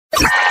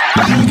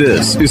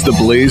This is the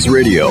Blaze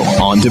Radio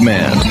On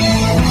Demand.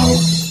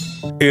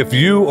 If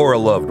you or a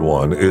loved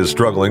one is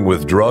struggling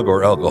with drug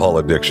or alcohol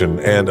addiction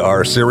and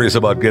are serious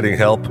about getting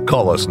help,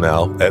 call us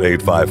now at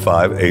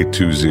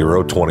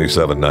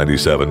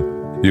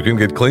 855-820-2797. You can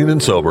get clean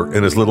and sober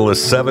in as little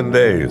as 7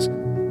 days.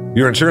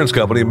 Your insurance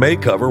company may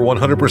cover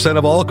 100%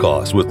 of all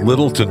costs with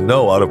little to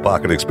no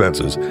out-of-pocket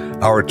expenses.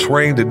 Our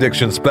trained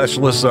addiction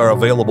specialists are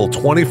available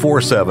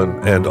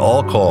 24/7 and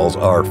all calls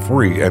are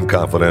free and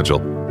confidential.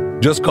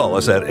 Just call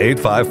us at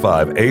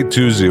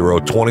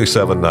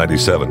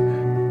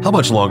 855-820-2797. How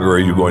much longer are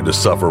you going to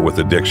suffer with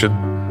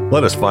addiction?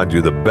 Let us find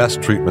you the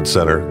best treatment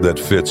center that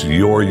fits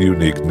your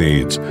unique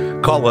needs.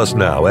 Call us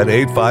now at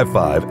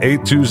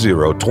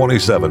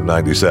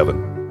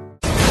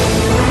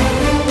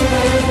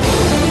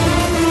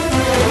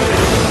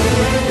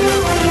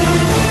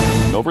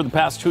 855-820-2797. Over the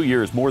past 2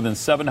 years, more than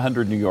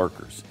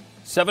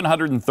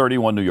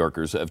 731 New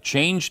Yorkers have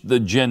changed the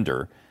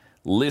gender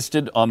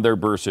listed on their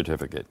birth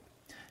certificate.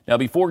 Now,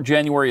 before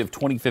January of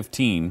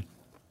 2015,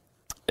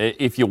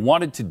 if you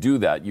wanted to do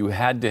that, you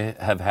had to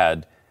have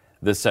had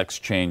the sex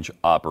change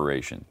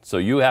operation. So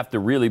you have to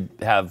really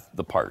have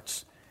the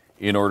parts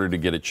in order to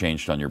get it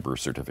changed on your birth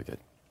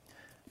certificate.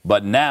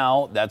 But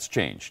now that's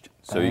changed.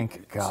 So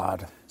Thank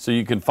God. So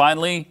you can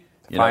finally,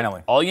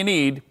 all you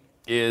need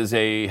is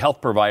a health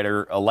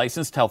provider, a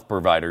licensed health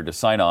provider to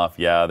sign off,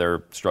 yeah,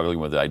 they're struggling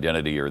with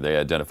identity or they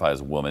identify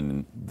as a woman,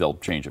 and they'll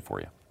change it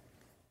for you.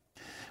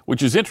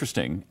 Which is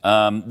interesting,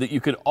 that you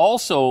could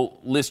also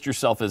list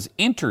yourself as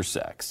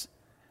intersex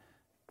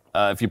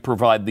if you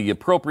provide the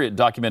appropriate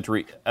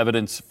documentary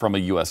evidence from a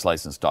U.S.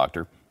 licensed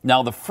doctor.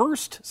 Now, the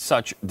first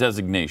such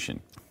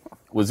designation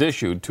was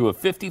issued to a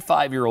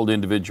 55-year-old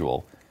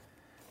individual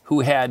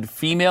who had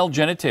female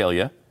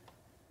genitalia,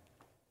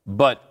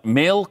 but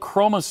male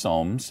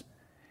chromosomes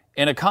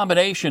and a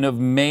combination of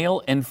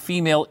male and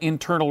female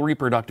internal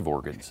reproductive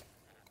organs.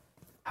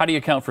 How do you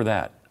account for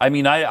that? I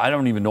mean, I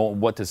don't even know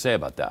what to say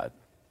about that.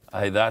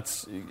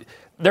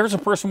 There's a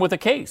person with a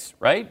case,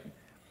 right?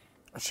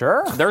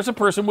 Sure. There's a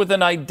person with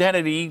an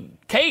identity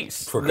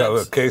case.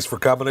 A case for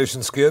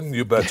combination skin?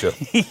 You betcha.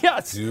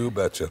 Yes. You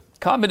betcha.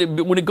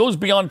 When it goes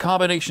beyond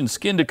combination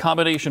skin to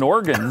combination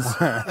organs,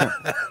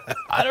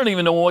 I don't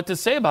even know what to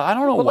say about it. I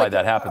don't know why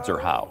that happens or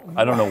how.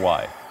 I don't know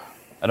why.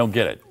 I don't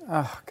get it.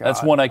 Oh, God.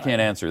 That's one I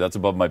can't answer. That's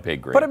above my pay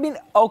grade. But I mean,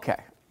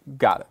 okay,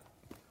 got it.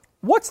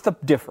 What's the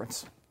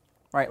difference?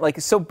 Right?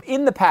 Like, so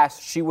in the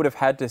past, she would have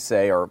had to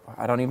say, or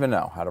I don't even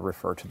know how to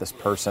refer to this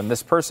person.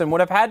 This person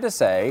would have had to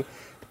say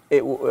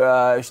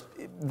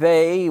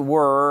they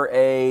were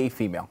a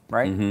female,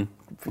 right?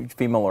 Mm-hmm.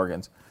 Female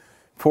organs.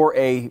 For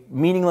a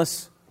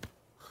meaningless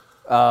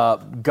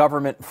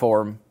government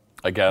form,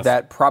 I guess,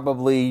 that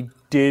probably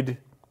did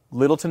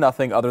little to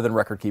nothing other than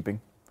record keeping.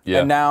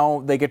 Yeah. And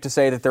now they get to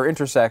say that they're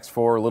intersex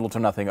for little to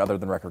nothing other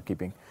than record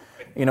keeping.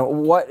 You know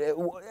what?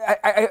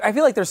 I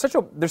feel like there's such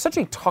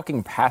a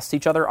talking past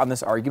each other on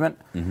this argument,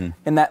 in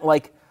that,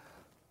 like,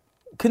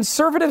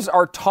 conservatives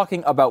are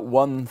talking about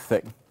one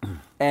thing,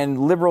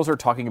 and liberals are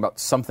talking about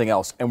something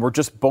else, and we're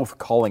just both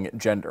calling it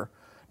gender.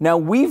 Now,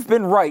 we've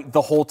been right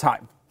the whole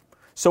time,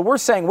 so we're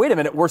saying, wait a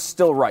minute, we're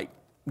still right.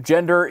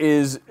 Gender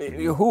is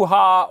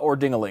hoo-ha or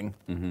ding-a-ling.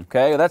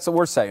 Okay, that's what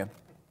we're saying.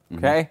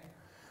 Okay.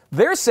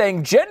 They're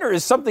saying gender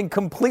is something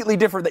completely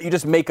different that you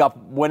just make up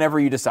whenever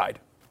you decide,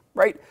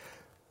 right?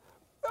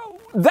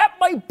 That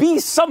might be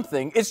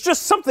something. It's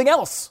just something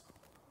else.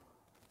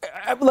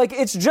 Like,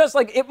 it's just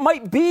like, it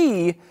might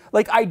be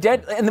like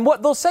identity. And then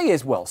what they'll say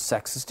is, well,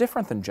 sex is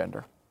different than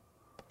gender.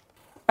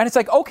 And it's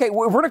like, okay,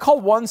 we're going to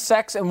call one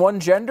sex and one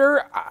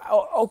gender.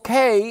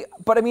 Okay.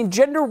 But I mean,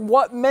 gender,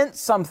 what meant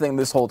something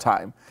this whole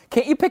time?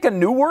 Can't you pick a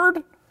new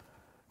word?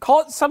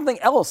 Call it something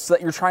else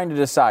that you're trying to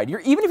decide.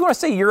 Even if you want to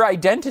say your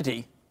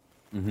identity.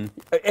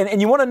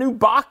 And you want a new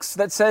box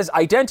that says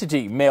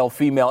identity, male,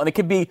 female, and it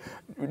could be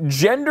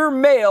gender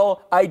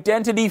male,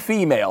 identity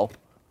female.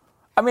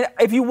 I mean,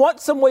 if you want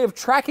some way of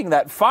tracking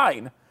that,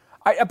 fine.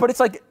 But it's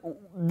like,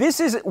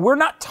 we're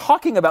not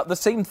talking about the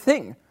same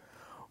thing.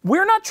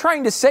 We're not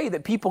trying to say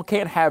that people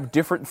can't have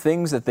different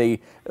things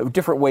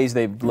different ways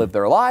they live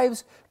their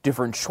lives,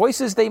 different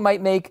choices they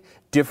might make,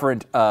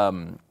 different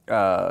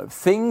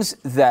things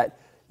that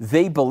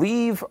they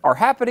believe are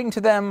happening to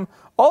them.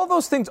 All of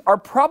those things are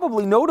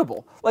probably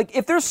notable. Like,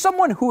 if there's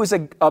someone who is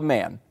a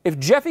man, if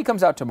Jeffy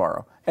comes out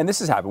tomorrow, and this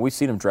has happened, we've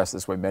seen him dress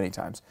this way many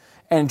times,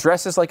 and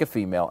dresses like a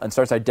female and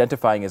starts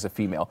identifying as a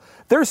female,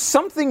 there's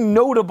something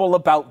notable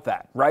about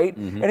that, right?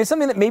 And it's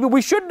something that maybe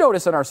we should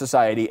notice in our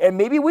society, and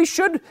maybe we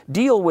should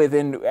deal with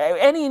in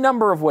any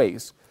number of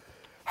ways.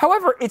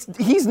 However,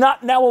 he's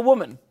not now a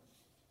woman.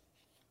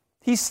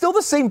 He's still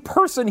the same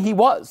person he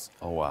was.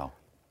 Oh, wow.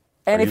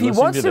 And Are if you he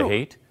wants listening to the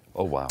hate?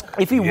 Oh, wow.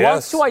 If he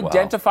wants to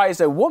identify as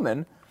a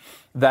woman,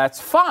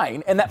 that's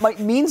fine, and that might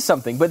mean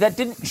something, but that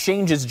didn't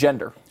change his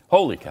gender.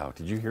 Holy cow,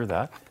 did you hear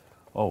that?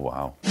 Oh,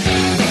 wow.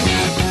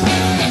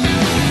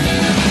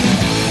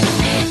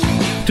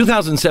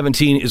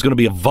 2017 is going to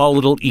be a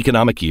volatile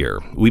economic year.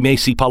 We may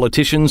see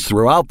politicians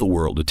throughout the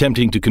world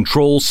attempting to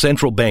control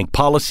central bank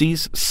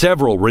policies.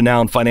 Several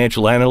renowned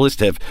financial analysts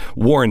have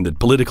warned that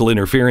political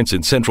interference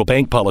in central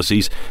bank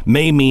policies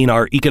may mean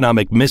our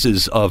economic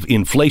misses of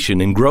inflation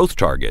and growth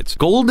targets.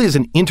 Gold is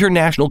an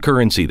international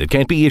currency that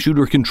can't be issued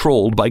or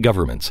controlled by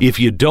governments. If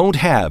you don't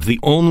have the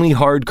only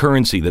hard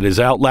currency that has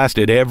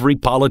outlasted every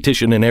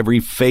politician and every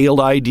failed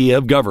idea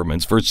of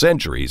governments for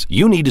centuries,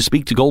 you need to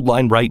speak to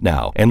Goldline right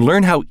now and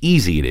learn how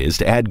easy it is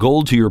to add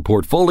gold to your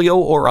portfolio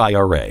or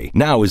IRA.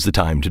 Now is the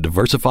time to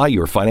diversify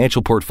your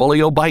financial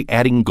portfolio by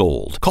adding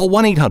gold. Call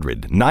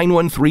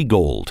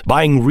 1-800-913-GOLD.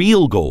 Buying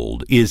real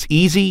gold is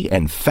easy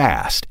and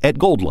fast at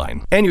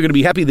Goldline. And you're going to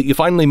be happy that you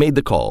finally made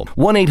the call.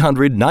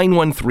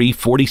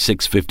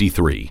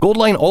 1-800-913-4653.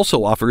 Goldline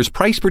also offers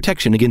price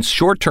protection against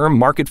short-term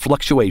market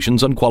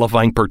fluctuations on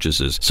qualifying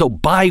purchases. So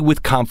buy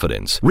with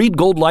confidence. Read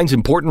Goldline's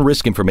important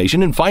risk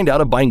information and find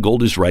out if buying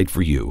gold is right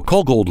for you.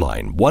 Call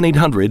Goldline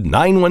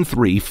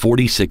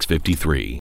 1-800-913-4653.